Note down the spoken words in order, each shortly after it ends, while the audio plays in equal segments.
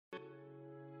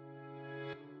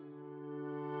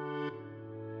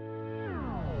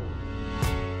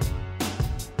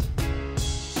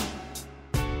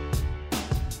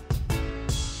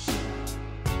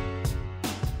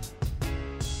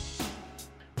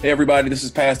Hey everybody, this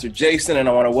is Pastor Jason, and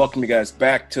I want to welcome you guys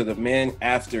back to the Men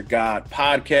After God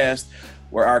podcast,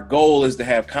 where our goal is to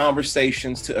have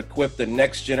conversations to equip the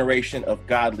next generation of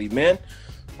godly men.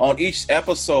 On each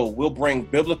episode, we'll bring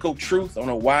biblical truth on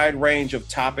a wide range of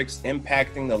topics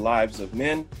impacting the lives of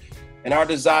men. And our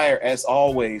desire, as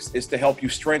always, is to help you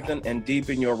strengthen and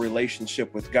deepen your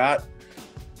relationship with God.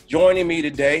 Joining me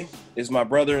today is my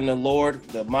brother in the Lord,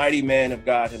 the mighty man of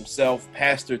God himself,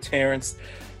 Pastor Terrence.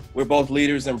 We're both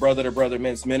leaders in Brother to Brother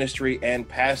Men's Ministry and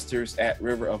pastors at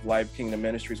River of Life Kingdom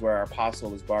Ministries, where our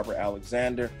apostle is Barbara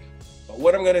Alexander. But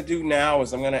what I'm going to do now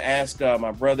is I'm going to ask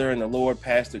my brother in the Lord,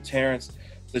 Pastor Terrence,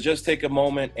 to just take a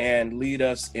moment and lead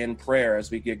us in prayer as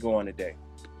we get going today.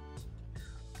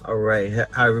 All right.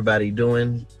 How everybody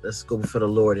doing? Let's go before the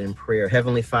Lord in prayer.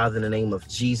 Heavenly Father, in the name of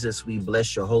Jesus, we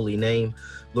bless your holy name.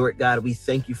 Lord God, we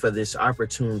thank you for this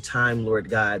opportune time, Lord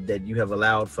God, that you have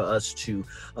allowed for us to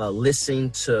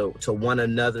listen to one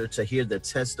another, to hear the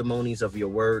testimonies of your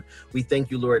word. We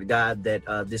thank you, Lord God, that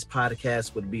this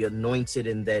podcast would be anointed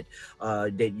and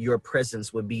that your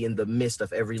presence would be in the midst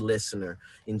of every listener.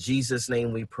 In Jesus'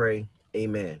 name we pray.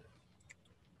 Amen.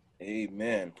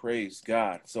 Amen. Praise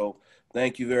God. So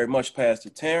thank you very much, Pastor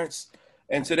Terrence.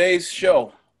 And today's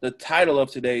show, the title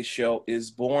of today's show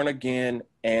is Born Again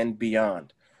and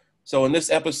Beyond. So in this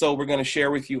episode, we're going to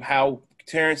share with you how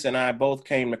Terrence and I both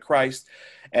came to Christ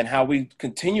and how we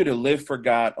continue to live for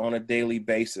God on a daily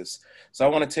basis. So I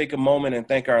want to take a moment and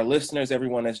thank our listeners,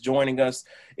 everyone that's joining us.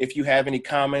 If you have any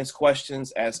comments,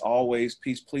 questions, as always,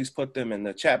 please put them in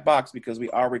the chat box because we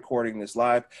are recording this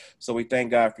live. So we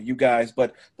thank God for you guys.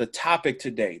 But the topic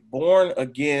today, Born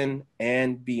Again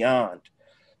and Beyond.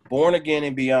 Born Again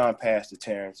and Beyond, Pastor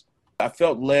Terrence. I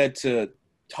felt led to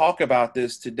talk about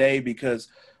this today because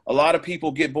a lot of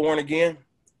people get born again.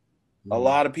 A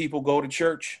lot of people go to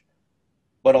church,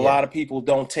 but a lot of people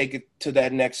don't take it to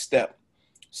that next step.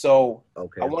 So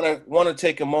I want to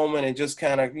take a moment and just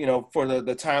kind of, for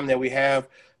the time that we have,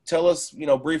 tell us,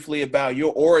 briefly about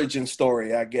your origin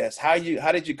story, I guess. How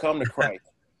did you come to Christ?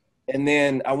 And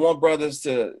then I want brothers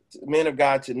men of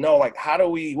God to know, like,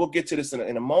 we'll get to this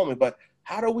in a moment, but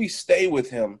how do we stay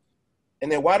with him?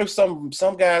 And then why do some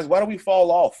guys, why do we fall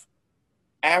off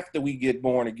after we get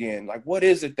born again? Like, what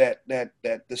is it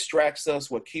that distracts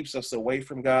us? What keeps us away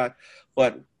from God?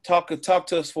 But talk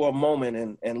to us for a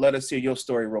moment and let us hear your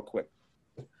story real quick.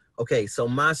 Okay, so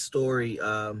my story,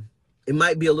 it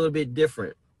might be a little bit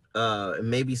different.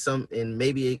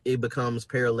 Maybe it becomes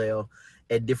parallel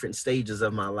at different stages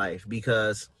of my life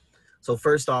because, so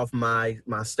first off, my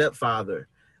stepfather,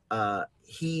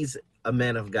 he's a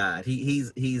man of God.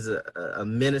 He's a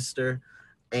minister,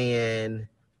 and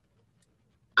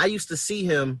I used to see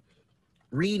him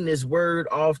reading his word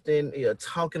often,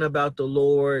 talking about the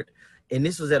Lord, and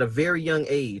this was at a very young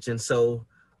age. And so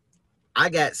I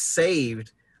got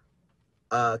saved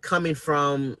coming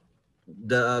from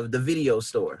the video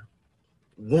store,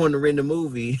 going to rent a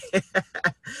movie.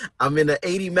 I'm in the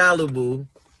 80 Malibu,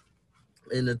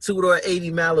 in the two-door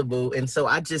 80 Malibu, and so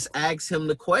I just asked him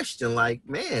the question, like,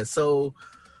 man, so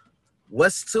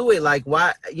what's to it? Like,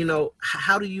 why,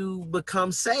 how do you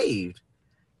become saved?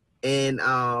 And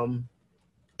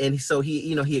so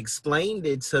he explained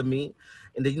it to me,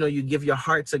 and that, you give your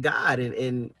heart to God,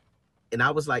 and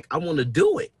I was like, I want to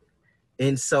do it.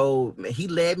 And so he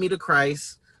led me to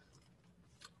Christ,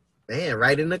 man,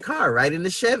 right in the car, right in the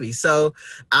Chevy. So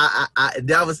I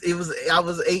was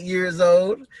 8 years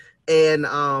old, and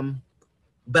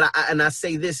I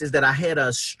say this is that I had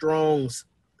a strong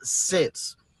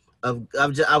sense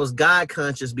I was God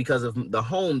conscious because of the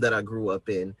home that I grew up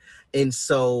in. And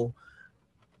so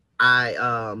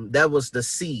that was the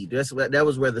seed. That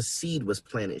was where the seed was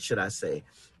planted, should I say,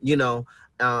 and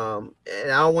I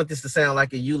don't want this to sound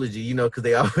like a eulogy, because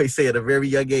they always say at a very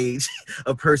young age,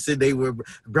 they were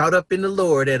brought up in the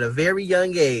Lord at a very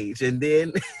young age, and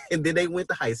then they went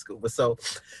to high school. But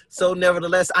so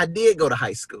nevertheless, I did go to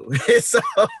high school. So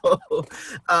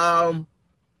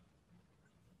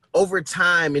over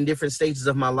time, in different stages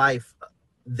of my life,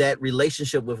 that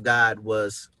relationship with God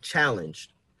was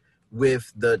challenged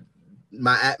with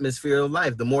my atmosphere of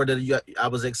life. The more that I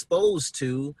was exposed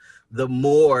to, the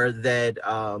more that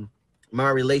my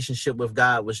relationship with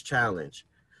God was challenged.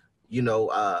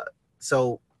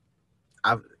 So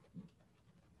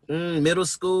middle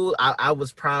school, I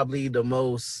was probably the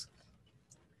most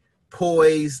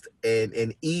poised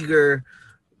and eager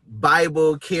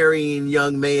Bible carrying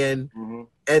young man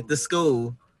at the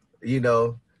school,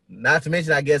 Not to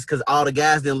mention, I guess, because all the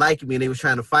guys didn't like me and they was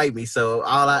trying to fight me. So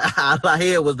all I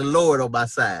had was the Lord on my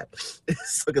side.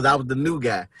 Because I was the new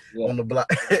guy on the block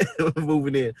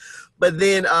moving in. But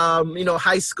then,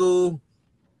 high school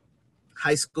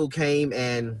came,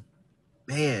 and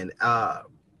man,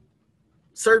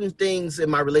 certain things in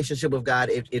my relationship with God,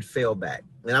 it fell back.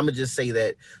 And I'm going to just say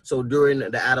that. So during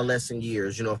the adolescent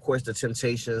years, of course,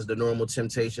 the normal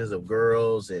temptations of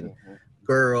girls and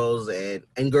girls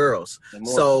and girls.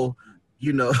 So,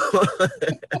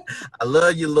 I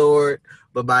love you, Lord,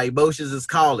 but my emotions is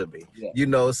calling me,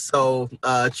 so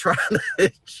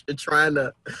trying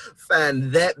to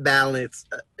find that balance,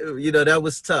 that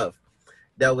was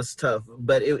tough.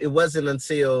 But it wasn't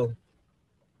until,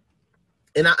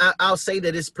 and I'll say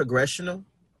that it's progressional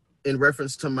in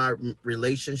reference to my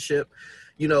relationship.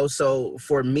 So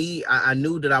for me, I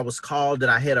knew that I was called, that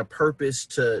I had a purpose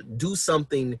to do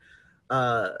something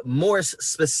more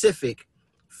specific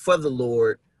for the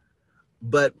Lord,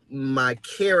 but my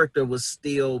character was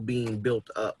still being built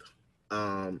up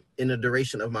in the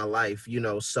duration of my life,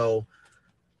 so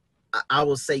I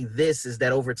will say this is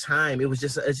that over time, it's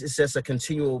just a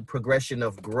continual progression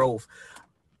of growth.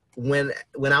 When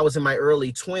I was in my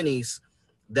early 20s,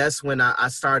 that's when I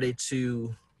started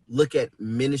to look at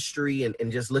ministry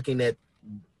and just looking at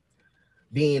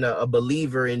being a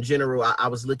believer in general. I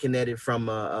was looking at it from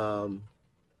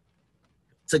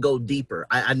to go deeper.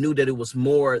 I knew that it was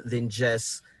more than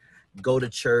just go to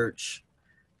church,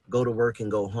 go to work, and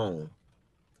go home.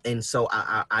 And so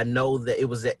I know that it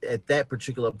was at that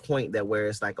particular point that where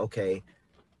it's like, okay,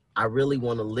 I really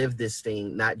want to live this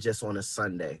thing, not just on a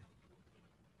Sunday.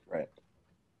 Right.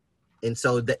 And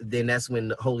so then that's when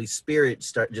the Holy Spirit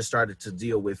started to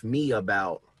deal with me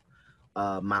about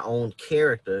my own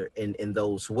character in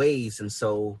those ways. And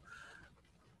so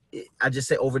I just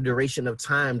say over duration of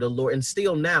time, the Lord, and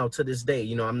still now to this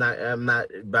day, I'm not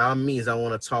by all means, I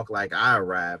want to talk like I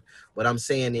arrived. What I'm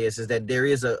saying is that there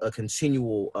is a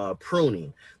continual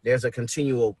pruning. There's a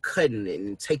continual cutting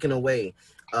and taking away,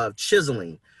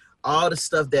 chiseling, all the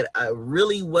stuff that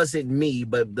really wasn't me,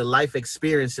 but the life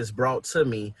experiences brought to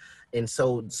me. And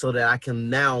so that I can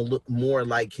now look more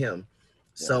like him.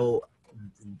 Yeah. So,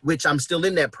 which I'm still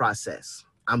in that process.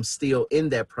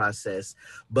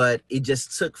 But it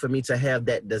just took for me to have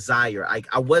that desire.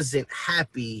 I wasn't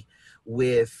happy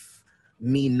with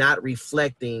me not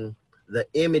reflecting the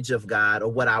image of God or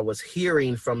what I was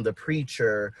hearing from the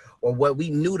preacher or what we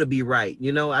knew to be right.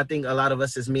 I think a lot of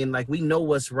us as men, like, we know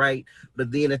what's right,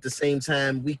 but then at the same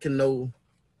time, we can know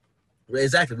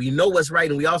exactly. We know what's right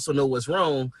and we also know what's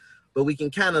wrong, but we can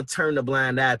kind of turn the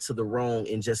blind eye to the wrong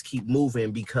and just keep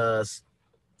moving because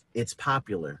it's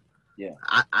popular. Yeah,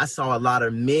 I saw a lot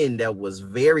of men that was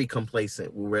very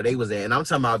complacent where they was at, and I'm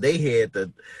talking about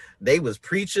they was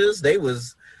preachers, they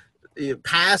was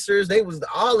pastors, they was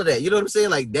all of that. You know what I'm saying?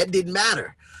 Like, that didn't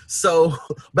matter. So,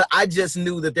 but I just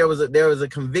knew that there was a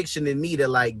conviction in me that,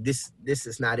 like, this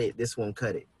is not it. This won't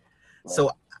cut it. Right.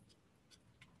 So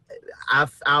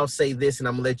I'll say this, and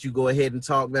I'm gonna let you go ahead and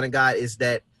talk, man of God, is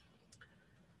that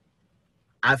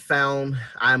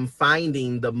I'm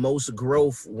finding the most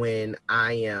growth when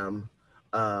I am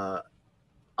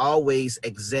always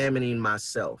examining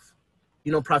myself.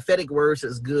 Prophetic words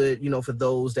is good, for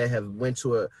those that have went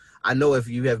to I know if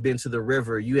you have been to the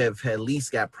river, you have at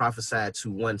least got prophesied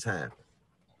to one time.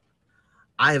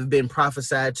 I have been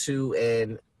prophesied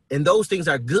to, and those things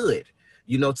are good,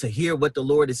 to hear what the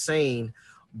Lord is saying.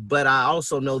 But I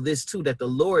also know this too, that the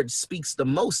Lord speaks the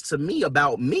most to me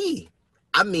about me.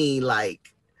 I mean,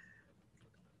 like,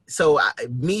 so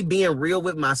me being real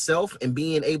with myself and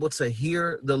being able to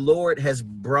hear the Lord has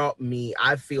brought me,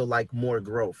 I feel like, more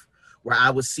growth, where I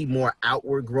would see more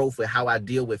outward growth with how I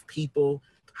deal with people,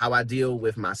 how I deal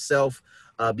with myself,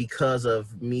 because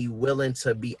of me willing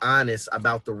to be honest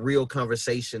about the real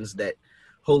conversations that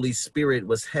Holy Spirit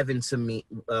was having to me,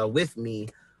 with me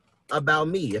about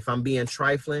me. If I'm being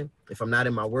trifling, if I'm not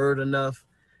in my word enough,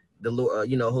 the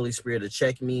Lord, Holy Spirit to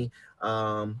check me.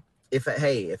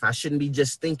 If I shouldn't be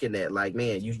just thinking that, like,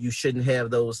 man, you shouldn't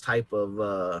have those type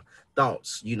of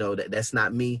thoughts, that's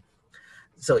not me.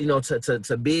 So,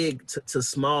 to big, to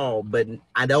small, but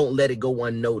I don't let it go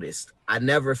unnoticed. I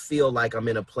never feel like I'm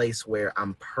in a place where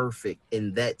I'm perfect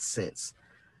in that sense.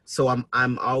 So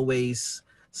I'm always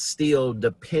still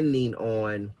depending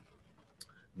on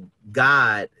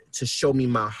God to show me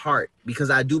my heart, because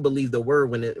I do believe the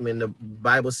word when the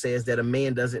Bible says that a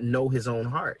man doesn't know his own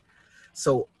heart.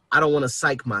 So I don't want to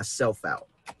psych myself out.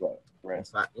 Right.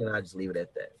 So I just leave it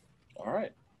at that. All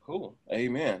right, cool.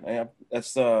 Amen.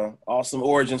 That's awesome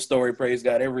origin story. Praise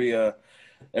God.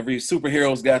 every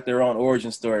superhero's got their own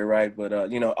origin story, right? But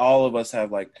all of us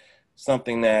have like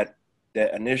something that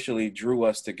initially drew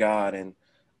us to God. And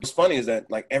what's funny is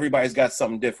that like everybody's got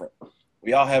something different.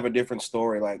 We all have a different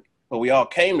story, like, but we all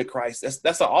came to Christ.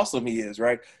 That's how awesome he is,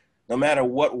 right? No matter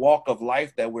what walk of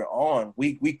life that we're on,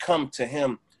 we come to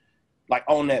him like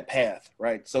on that path,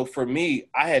 right? So for me,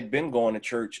 I had been going to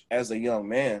church as a young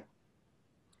man,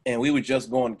 and we were just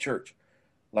going to church.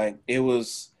 Like it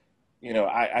was,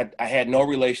 I had no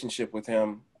relationship with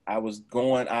him. I was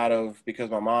going out of because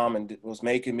my mom was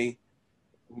making me.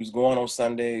 We was going on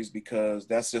Sundays because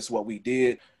that's just what we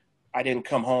did. I didn't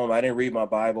come home. I didn't read my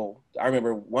Bible. I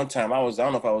remember one time I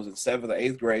don't know if I was in 7th or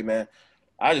 8th grade, man.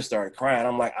 I just started crying.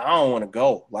 I'm like, I don't want to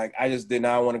go. Like, I just did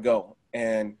not want to go.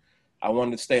 And I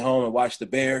wanted to stay home and watch the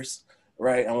Bears,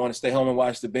 right? I want to stay home and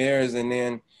watch the Bears. And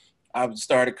then I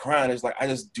started crying. It's like, I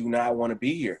just do not want to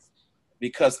be here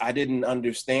because I didn't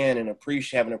understand and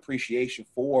have an appreciation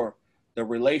for the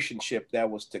relationship that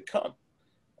was to come.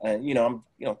 And, I'm,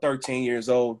 13 years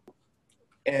old,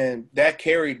 and that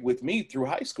carried with me through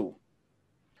high school.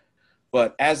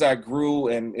 But as I grew,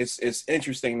 and it's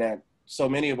interesting that so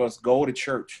many of us go to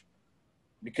church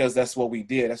because that's what we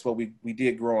did. That's what we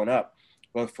did growing up.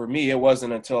 But for me, it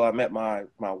wasn't until I met my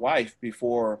wife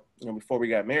before we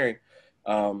got married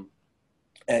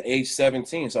at age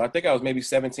 17. So I think I was maybe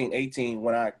 17, 18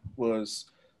 when I was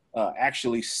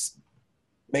actually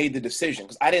made the decision.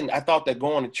 Because I thought that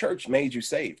going to church made you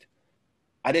saved.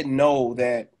 I didn't know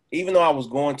that even though I was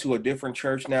going to a different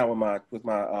church now with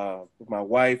my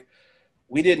wife,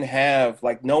 we didn't have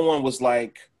like no one was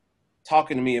like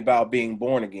talking to me about being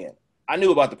born again. I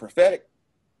knew about the prophetic,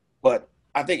 but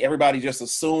I think everybody just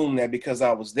assumed that because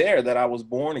I was there that I was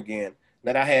born again,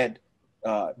 that I had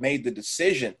made the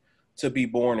decision to be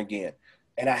born again,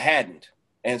 and I hadn't.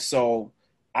 And so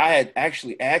I had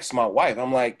actually asked my wife,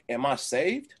 I'm like, am I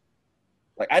saved?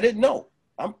 Like, I didn't know.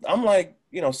 I'm like,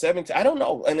 17, I don't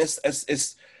know. And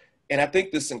it's and I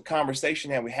think this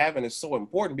conversation that we're having is so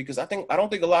important because I don't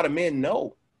think a lot of men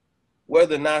know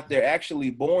whether or not they're actually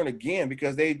born again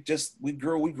because we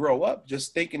grow up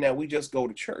just thinking that we just go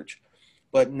to church,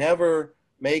 but never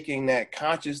making that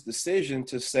conscious decision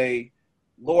to say,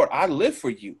 Lord, I live for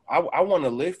you. I want to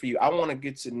live for you. I want to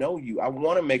get to know you. I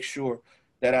want to make sure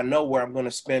that I know where I'm going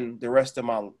to spend the rest of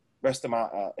my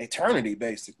eternity,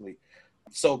 basically.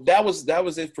 So that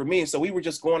was it for me. And so we were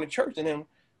just going to church, and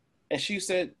she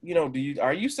said,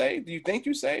 are you saved? Do you think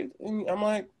you're saved? And I'm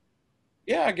like,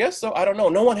 yeah, I guess so. I don't know.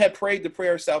 No one had prayed the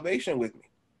prayer of salvation with me,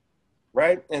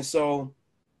 right? And so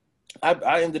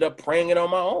I ended up praying it on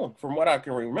my own, from what I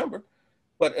can remember.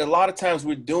 But a lot of times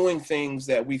we're doing things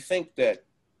that we think that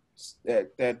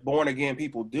born again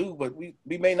people do, but we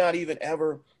may not even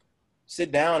ever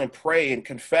sit down and pray and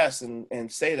confess and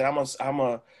say that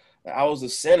I was a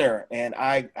sinner and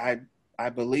I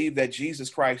believe that Jesus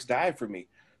Christ died for me.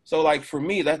 So like for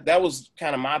me, that was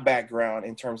kind of my background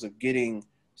in terms of getting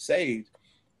saved.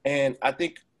 And I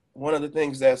think one of the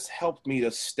things that's helped me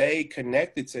to stay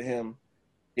connected to him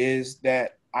is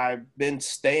that I've been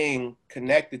staying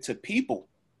connected to people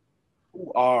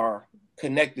who are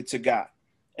connected to God.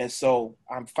 And so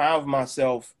I'm found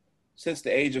myself since the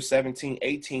age of 17,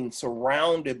 18,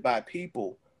 surrounded by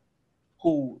people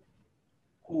who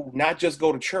not just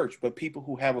go to church, but people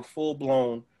who have a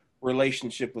full-blown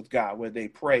relationship with God, where they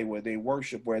pray, where they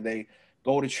worship, where they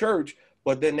go to church,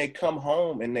 but then they come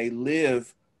home and they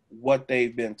live what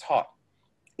they've been taught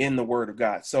in the Word of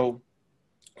God. So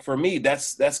for me,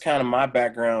 that's kind of my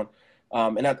background.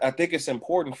 And I think it's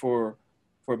important for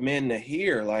men to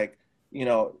hear, like,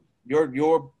 your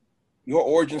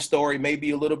origin story may be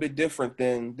a little bit different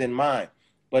than mine,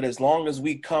 but as long as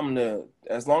we're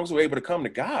able to come to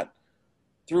God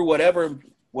through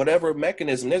whatever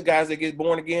mechanism, there's guys that get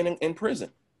born again in prison.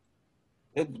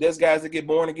 There's guys that get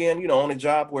born again, on a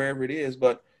job, wherever it is.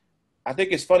 But I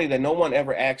think it's funny that no one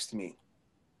ever asked me,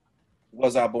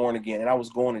 was I born again? And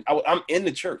I'm in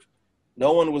the church.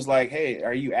 No one was like, hey,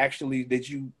 did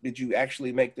you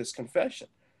actually make this confession?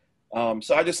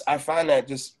 So I find that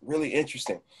just really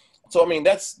interesting. So, I mean,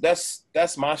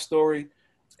 that's my story.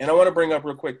 And I want to bring up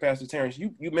real quick, Pastor Terrence,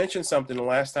 you mentioned something the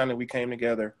last time that we came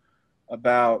together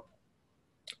about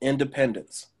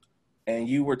independence. And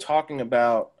you were talking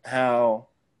about how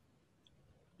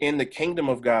in the kingdom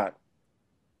of God,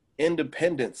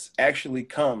 independence actually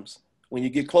comes when you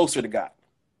get closer to God.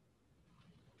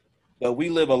 But we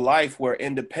live a life where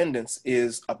independence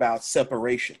is about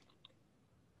separation.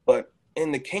 But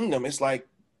in the kingdom, it's like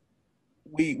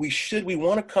we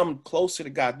want to come closer to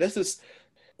God. This is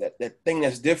that thing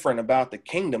that's different about the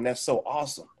kingdom that's so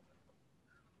awesome.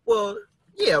 Well,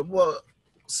 yeah,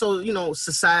 so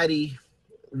society,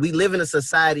 we live in a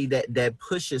society that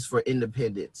pushes for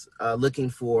independence, looking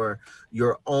for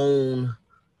your own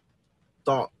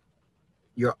thought,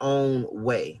 your own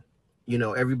way.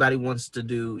 Everybody wants to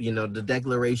do, the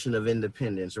Declaration of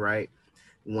Independence, right?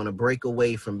 You want to break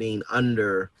away from being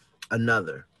under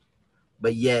another.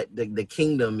 But yet the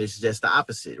kingdom is just the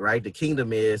opposite, right? The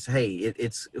kingdom is, hey,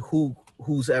 it's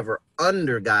who's ever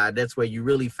under God. That's where you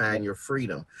really find your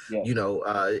freedom. Yeah.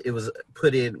 It was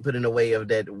put in a way of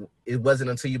that. It wasn't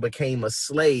until you became a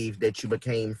slave that you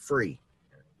became free.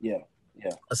 Yeah.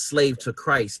 A slave to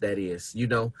Christ, that is,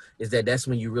 that's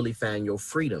when you really find your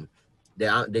freedom.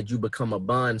 That you become a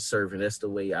bond servant. That's the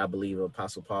way I believe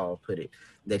Apostle Paul put it,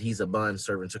 that he's a bond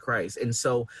servant to Christ. And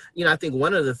so, I think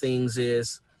one of the things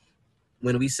is,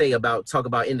 when we talk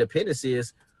about independence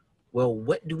is, well,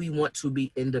 what do we want to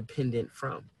be independent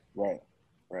from? Right.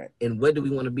 And what do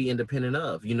we want to be independent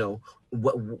of?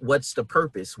 What's the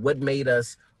purpose? What made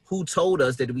us, who told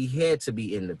us that we had to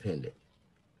be independent?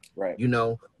 Right.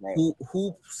 Right.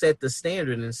 Who set the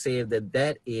standard and said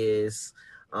that is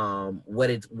what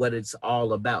it's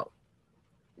all about?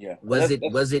 Yeah. Was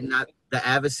it not the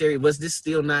adversary? Was this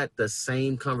still not the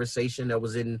same conversation that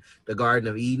was in the Garden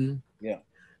of Eden? Yeah.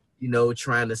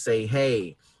 Trying to say,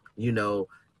 hey, he don't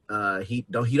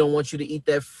want you to eat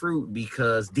that fruit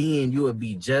because then you would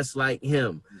be just like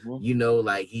him.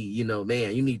 Mm-hmm.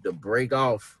 Man, you need to break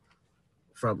off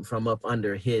from up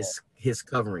under his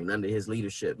covering, under his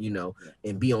leadership,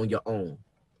 and be on your own.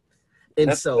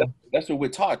 And that's what we're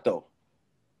taught, though.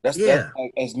 That's like,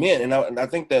 as men, and I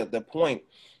think that the point,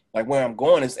 like where I'm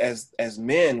going, is as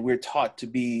men, we're taught to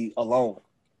be alone.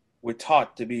 We're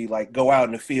taught to be like, go out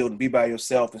in the field and be by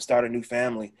yourself and start a new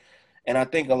family. And I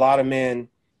think a lot of men,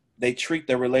 they treat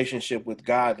their relationship with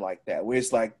God like that, where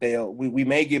it's like we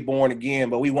may get born again,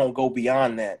 but we won't go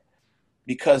beyond that,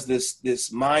 because this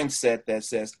mindset that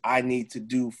says I need to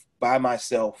do by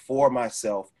myself, for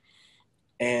myself.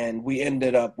 And we end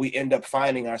up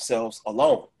finding ourselves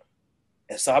alone.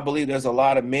 And so I believe there's a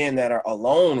lot of men that are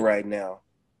alone right now.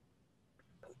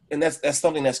 And that's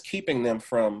something that's keeping them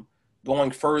from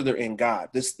going further in God.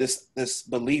 This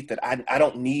belief that I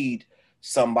don't need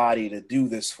somebody to do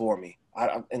this for me.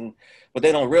 But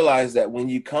they don't realize that when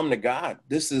you come to God,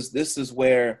 this is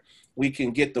where we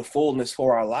can get the fullness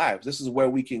for our lives. This is where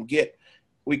we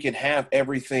can have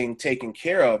everything taken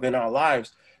care of in our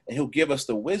lives, and He'll give us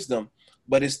the wisdom.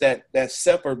 But it's that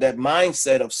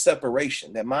mindset of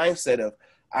separation, that mindset of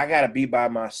I got to be by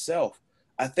myself.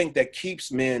 I think that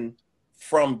keeps men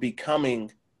from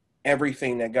becoming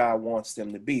everything that God wants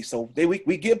them to be. So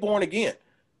we get born again,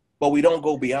 but we don't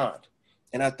go beyond.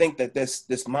 And I think that this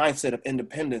mindset of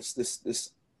independence,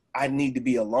 this I need to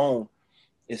be alone,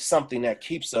 is something that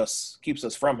keeps us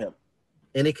from Him.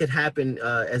 And it could happen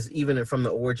as even from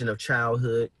the origin of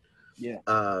childhood. Yeah.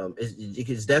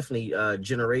 It's definitely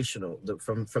generational.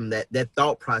 From that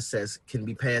thought process can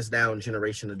be passed down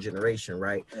generation to generation,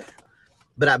 right? Yeah.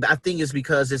 But I think it's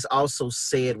because it's also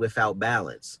said without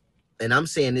balance. And I'm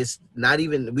saying it's not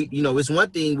even, it's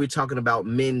one thing we're talking about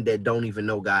men that don't even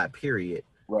know God, period.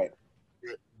 Right.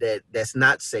 That's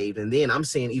not saved. And then I'm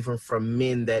saying even from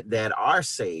men that are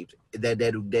saved,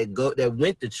 that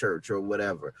went to church or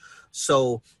whatever.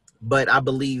 So, but I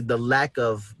believe the lack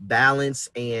of balance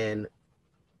and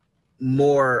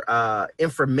more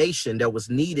information that was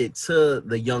needed to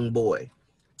the young boy,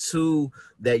 to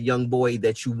that young boy,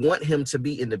 that you want him to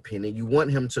be independent, you want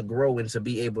him to grow and to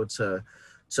be able to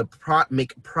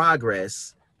make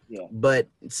progress, but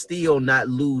still not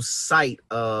lose sight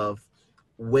of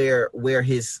where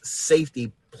his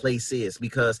safety place is.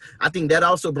 Because I think that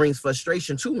also brings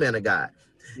frustration to men of God,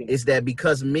 is that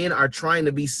because men are trying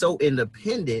to be so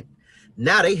independent,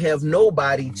 now they have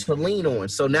nobody to lean on.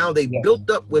 So now they built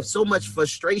up with so much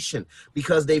frustration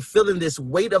because they feeling this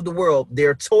weight of the world.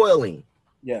 They're toiling.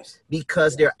 Yes.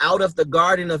 Because they're out of the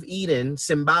Garden of Eden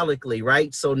symbolically,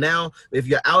 right? So now if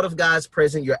you're out of God's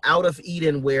presence, you're out of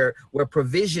Eden where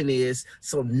provision is.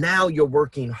 So now you're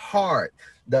working hard.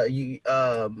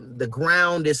 The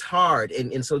ground is hard.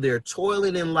 And so they're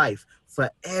toiling in life for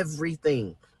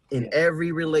everything, in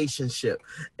every relationship,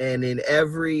 and in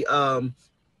every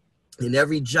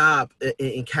job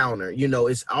encounter.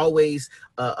 It's always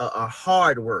a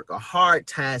hard work, a hard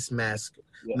taskmaster.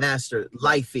 Master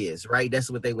life is, right?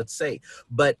 That's what they would say.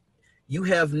 But you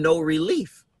have no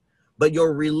relief. But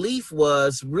your relief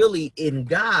was really in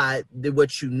God,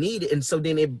 what you needed. And so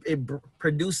then it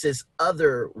produces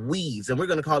other weeds. And we're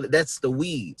going to call it, that's the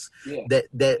weeds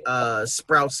that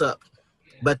sprouts up.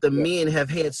 But the men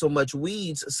have had so much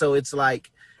weeds. So it's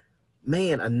like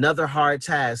man, another hard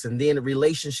task, and then the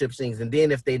relationship things, and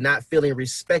then if they're not feeling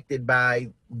respected by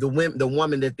the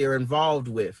woman that they're involved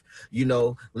with,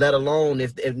 let alone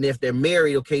if they're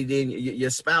married, okay, then your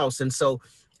spouse. And so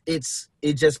it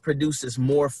just produces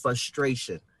more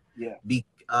frustration. Yeah.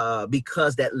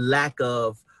 Because that lack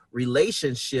of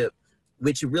relationship,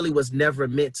 which really was never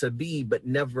meant to be, but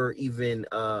never even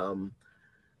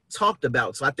talked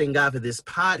about. So I thank God for this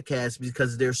podcast,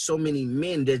 because there's so many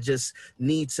men that just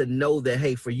need to know that,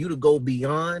 hey, for you to go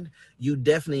beyond, you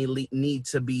definitely need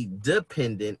to be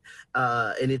dependent,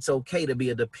 and it's okay to be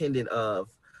a dependent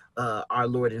of our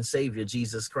Lord and Savior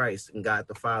Jesus Christ and God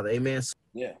the Father. Amen.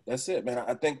 Yeah, that's it, man.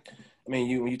 When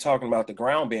you're talking about the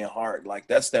ground being hard, like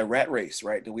that's that rat race,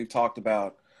 right? That we've talked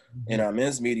about in our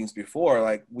men's meetings before.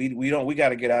 Like we got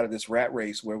to get out of this rat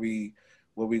race where we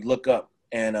look up.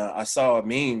 And I saw a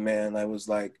meme, man. That was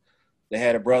like, they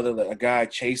had a guy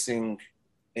chasing.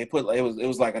 It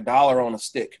was like $1 on a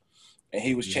stick, and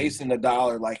he was chasing the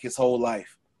dollar like his whole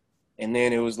life. And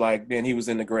then it was like, then he was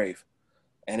in the grave.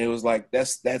 And it was like,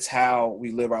 that's how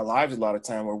we live our lives a lot of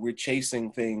time, where we're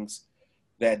chasing things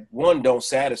that, one, don't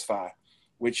satisfy.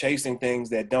 We're chasing things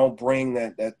that don't bring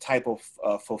that type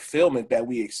of fulfillment that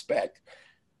we expect,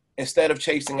 instead of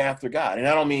chasing after God. And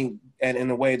I don't mean and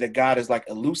in a way that God is like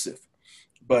elusive,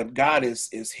 but God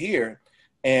is here,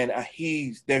 and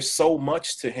there's so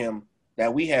much to him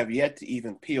that we have yet to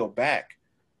even peel back,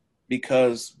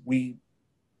 because we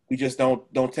just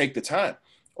don't take the time,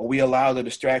 or we allow the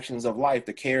distractions of life,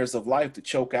 the cares of life, to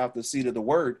choke out the seed of the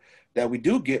word that we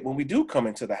do get when we do come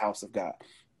into the house of God.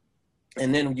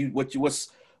 And then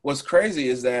what's crazy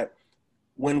is that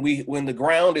when the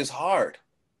ground is hard,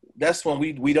 that's when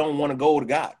we don't want to go to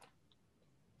God.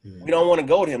 We don't want to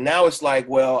go to him. Now it's like,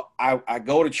 well, I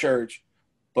go to church,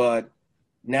 but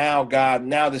now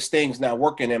this thing's not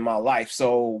working in my life.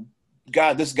 So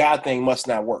this God thing must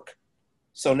not work.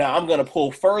 So now I'm going to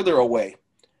pull further away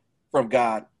from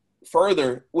God,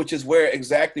 which is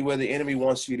exactly where the enemy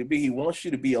wants you to be. He wants you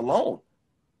to be alone.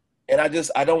 And I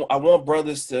want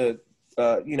brothers to,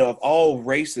 of all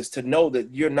races, to know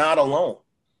that you're not alone.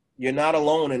 You're not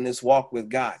alone in this walk with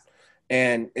God.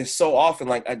 And it's so often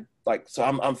so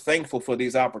I'm thankful for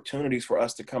these opportunities for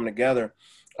us to come together.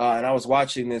 And I was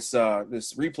watching this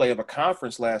replay of a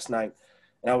conference last night,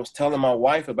 and I was telling my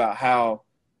wife about how,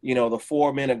 the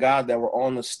 4 men of God that were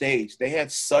on the stage, they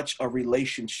had such a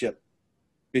relationship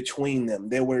between them.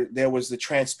 There was the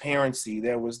transparency,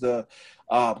 there was the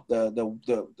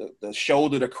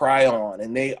shoulder to cry on,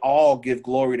 and they all give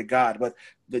glory to God, but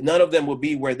none of them would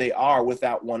be where they are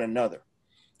without one another.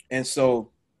 And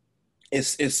so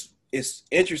it's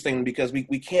interesting, because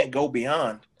we can't go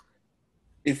beyond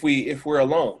if we're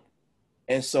alone.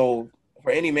 And so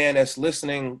for any man that's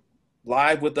listening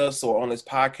live with us or on this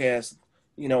podcast,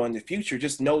 in the future,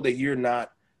 just know that you're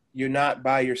not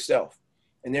by yourself,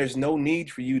 and there's no need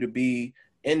for you to be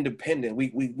independent.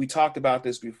 We talked about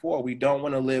this before. We don't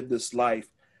want to live this life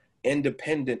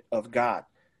independent of God.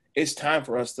 It's time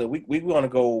for us to, we want to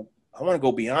go, I want to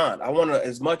go beyond. I want to,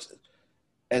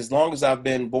 as long as I've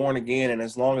been born again, and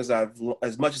as much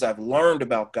as I've learned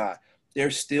about God,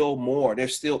 there's still more.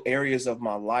 There's still areas of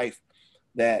my life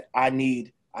that I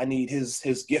need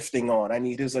his gifting on. I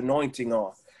need his anointing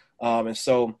on. And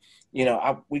so,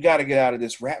 we got to get out of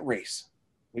this rat race.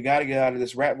 We got to get out of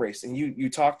this rat race. And you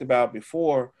talked about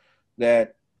before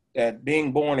that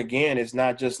being born again is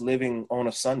not just living on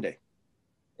a Sunday.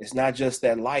 It's not just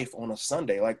that life on a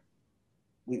Sunday. Like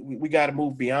we got to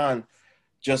move beyond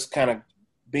just kind of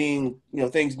being,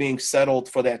 things being settled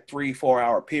for that 3-4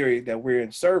 hour period that we're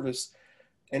in service.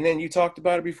 And then you talked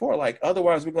about it before, like,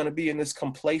 otherwise we're going to be in this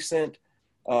complacent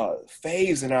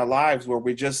phase in our lives where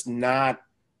we're just not,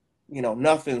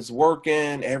 nothing's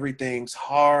working. Everything's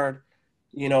hard.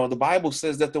 The Bible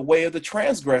says that the way of the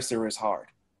transgressor is hard,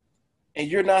 and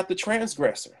you're not the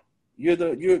transgressor. You're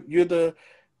the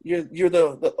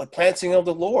planting of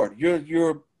the Lord.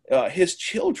 You're his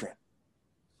children,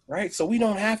 right? So we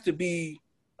don't have to be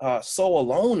so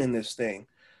alone in this thing.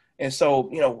 And so,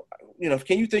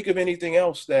 can you think of anything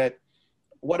else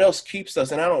what else keeps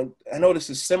us? And I know this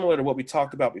is similar to what we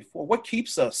talked about before. What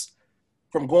keeps us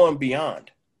from going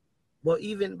beyond? Well,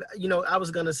 even, I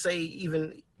was going to say,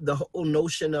 even the whole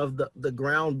notion of the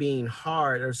ground being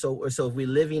hard, or so if we're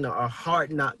living a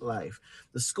hard knock life,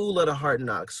 the school of the hard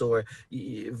knocks, or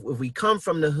if we come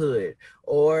from the hood,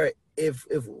 or if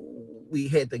we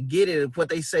had to get it, what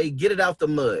they say, get it out the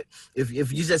mud. If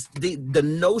you just, the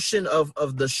notion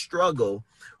of the struggle,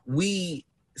 we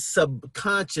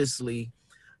subconsciously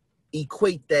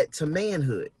equate that to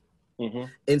manhood. Mm-hmm.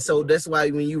 And so that's why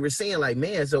when you were saying, like,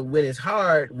 man, so when it's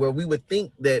hard, where we would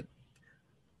think that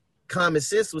common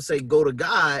sense would say go to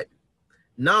God.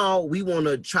 Now we want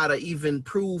to try to even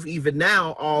prove even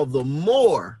now all the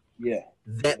more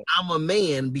that I'm a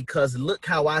man, because look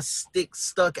how I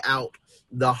stuck out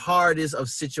the hardest of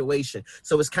situation.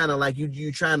 So it's kind of like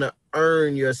you trying to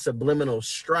earn your subliminal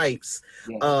stripes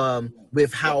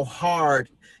with how hard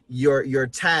your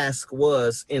task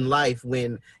was in life,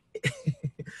 when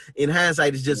in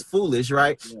hindsight it's just foolish,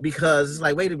 right? Because it's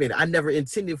like, wait a minute, I never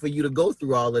intended for you to go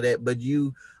through all of that, but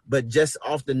just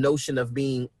off the notion of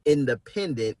being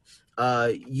independent,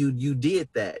 you did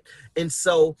that. And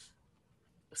so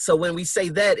when we say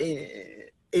that,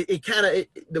 it kind of,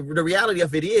 the reality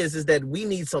of it is that we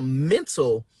need some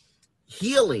mental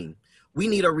healing. We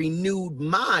need a renewed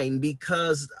mind,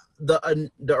 because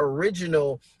the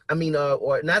original,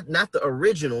 or not the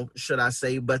original, should I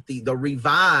say, but the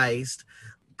revised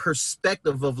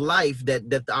perspective of life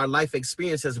that our life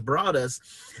experience has brought us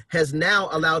has now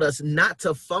allowed us not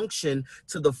to function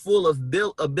to the full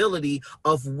ability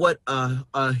of what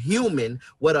a human,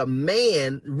 what a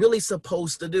man really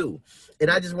supposed to do. And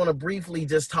I just want to briefly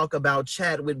just talk about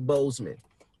Chadwick Boseman,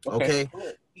 okay?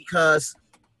 Because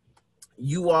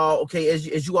you all,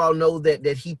 as you all know,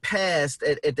 that he passed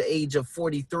at the age of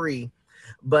 43,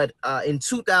 but in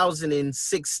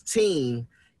 2016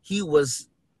 he was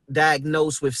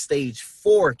diagnosed with stage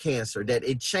 4 cancer, that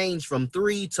it changed from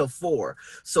 3 to 4.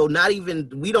 So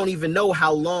we don't even know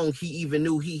how long he even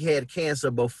knew he had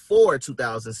cancer before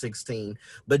 2016,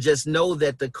 but just know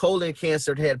that the colon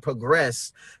cancer had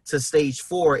progressed to stage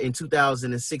 4 in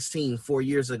 2016, 4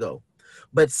 years ago.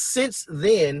 But since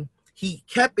then, he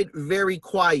kept it very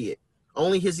quiet.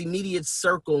 Only his immediate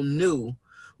circle knew,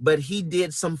 but he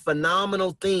did some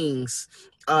phenomenal things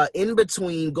in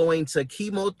between going to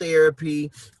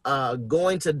chemotherapy,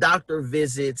 going to doctor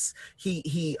visits.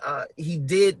 He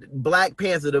did Black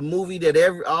Panther, the movie that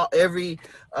every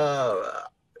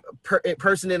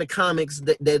person in the comics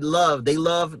that love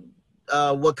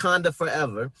Wakanda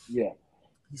Forever. Yeah.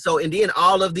 So, and then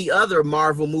all of the other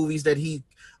Marvel movies that he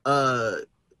had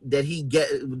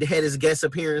his guest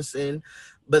appearance in,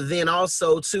 but then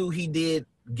also too he did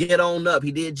Get On Up,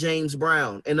 he did James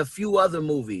Brown, and a few other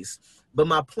movies. But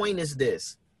my point is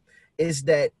this, is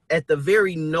that at the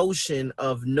very notion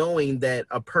of knowing that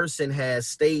a person has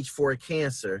stage 4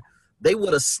 cancer, they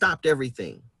would have stopped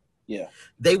everything. Yeah.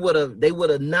 They would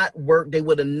have not worked, they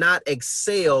would have not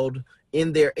excelled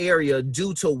in their area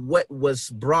due to what was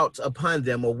brought upon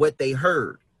them or what they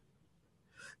heard.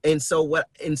 And so what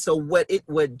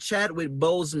Chadwick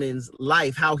Boseman's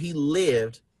life, how he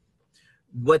lived,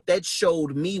 what that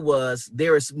showed me was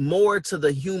there is more to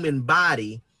the human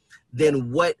body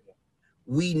than what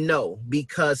we know,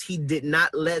 because he did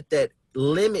not let that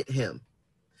limit him.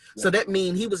 Yeah. So that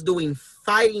means he was doing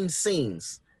fighting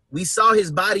scenes. We saw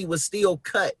his body was still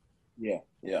cut. Yeah,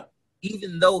 yeah.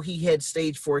 Even though he had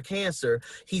stage 4 cancer,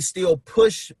 he still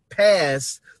pushed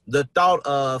past the thought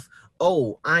of,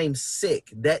 oh, I'm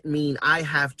sick. That means I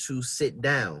have to sit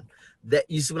down. That,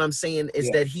 you see what I'm saying? Is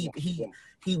that he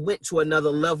went to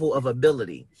another level of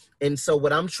ability. And so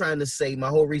what I'm trying to say, my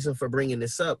whole reason for bringing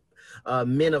this up,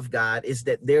 men of God, is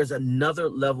that there's another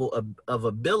level of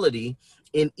ability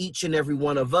in each and every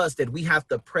one of us that we have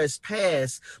to press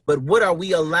past. But what are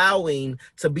we allowing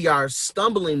to be our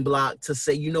stumbling block to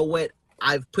say, you know what,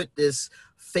 I've put this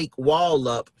fake wall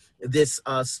up, this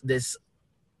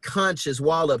conscious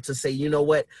wall up to say, you know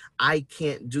what, I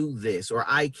can't do this or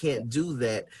I can't do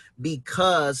that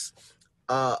because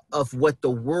of what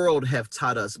the world have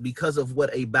taught us, because of what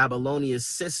a Babylonian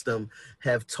system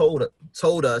have told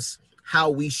us how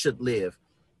we should live,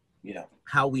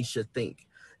 how we should think.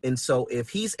 And so if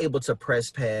he's able to press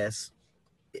past,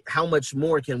 how much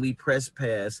more can we press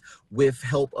past with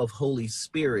help of Holy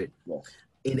Spirit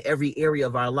in every area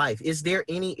of our life? Is there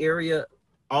any area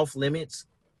off limits?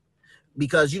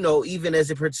 Because, even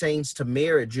as it pertains to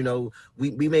marriage,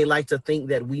 we may like to think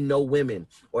that we know women,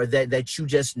 or that you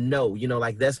just know,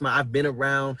 like I've been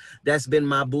around, that's been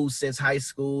my boo since high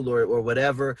school or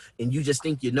whatever. And you just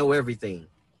think you know everything.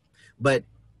 But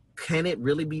can it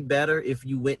really be better if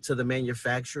you went to the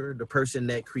manufacturer, the person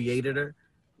that created her?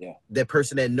 Yeah. That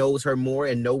person that knows her more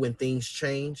and know when things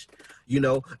change, we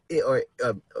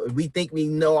think we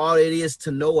know all it is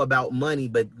to know about money,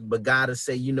 but God will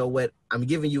say, you know what, I'm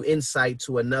giving you insight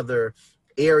to another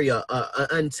area, an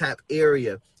untapped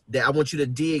area that I want you to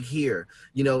dig here.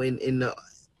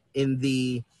 In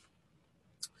the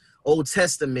Old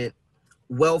Testament,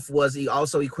 wealth was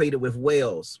also equated with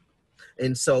whales.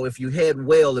 And so if you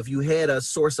had a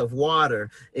source of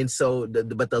water, and so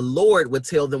but the Lord would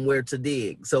tell them where to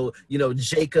dig. So,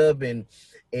 Jacob and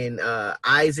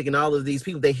Isaac and all of these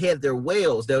people, they had their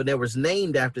wells that was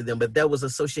named after them, but that was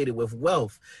associated with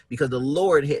wealth because the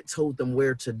Lord had told them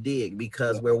where to dig,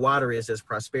 because where water is, there's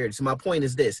prosperity. So my point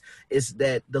is this, is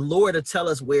that the Lord will tell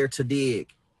us where to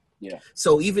dig. Yeah.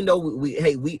 So even though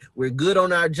we're good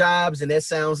on our jobs and that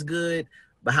sounds good,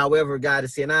 but however, God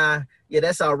is saying, yeah,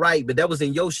 that's all right, but that was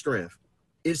in your strength.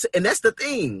 And that's the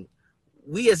thing.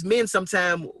 We as men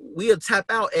sometimes we'll tap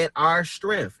out at our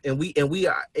strength and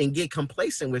get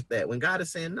complacent with that, when God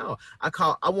is saying, no, I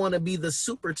want to be the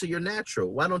super to your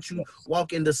natural. Why don't you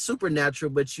walk in the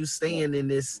supernatural, but you stand in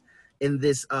this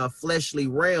fleshly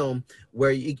realm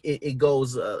where it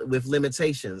goes with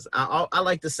limitations. I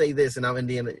like to say this, and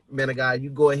then, man of God, you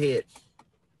go ahead,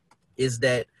 is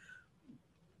that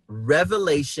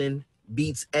revelation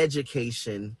beats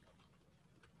education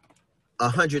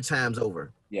 100 times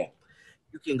over. Yeah.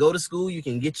 You can go to school, you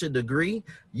can get your degree,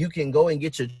 you can go and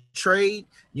get your trade,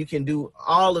 you can do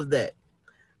all of that.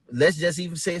 Let's just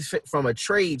even say from a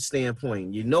trade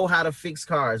standpoint, you know how to fix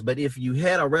cars, but if you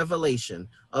had a revelation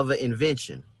of an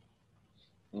invention,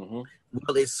 well,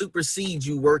 it supersedes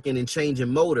you working and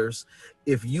changing motors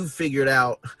if you figured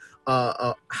out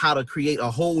how to create a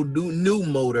whole new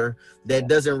motor that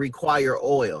doesn't require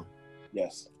oil.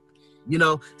 Yes.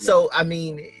 So I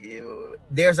mean,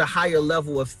 there's a higher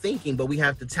level of thinking, but we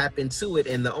have to tap into it,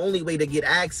 and the only way to get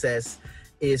access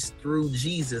is through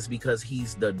Jesus, because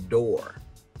he's the door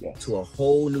to a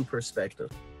whole new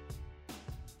perspective.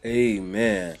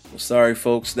 Amen. Well, sorry,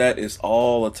 folks, that is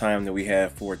all the time that we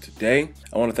have for today.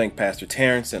 I want to thank Pastor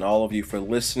Terrence and all of you for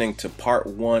listening to part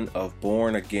 1 of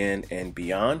Born Again and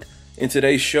Beyond. In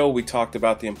today's show, we talked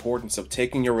about the importance of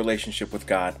taking your relationship with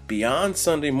God beyond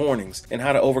Sunday mornings and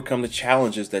how to overcome the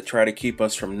challenges that try to keep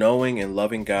us from knowing and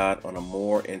loving God on a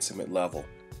more intimate level.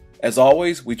 As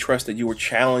always, we trust that you were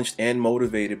challenged and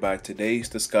motivated by today's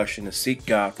discussion to seek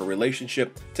God for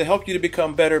relationship to help you to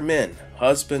become better men,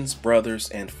 husbands, brothers,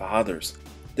 and fathers.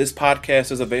 This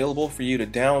podcast is available for you to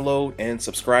download and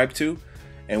subscribe to,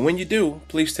 and when you do,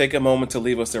 please take a moment to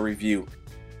leave us a review.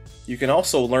 You can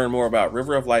also learn more about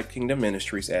River of Life Kingdom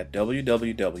Ministries at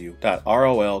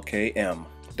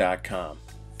www.rolkm.com.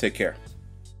 Take care.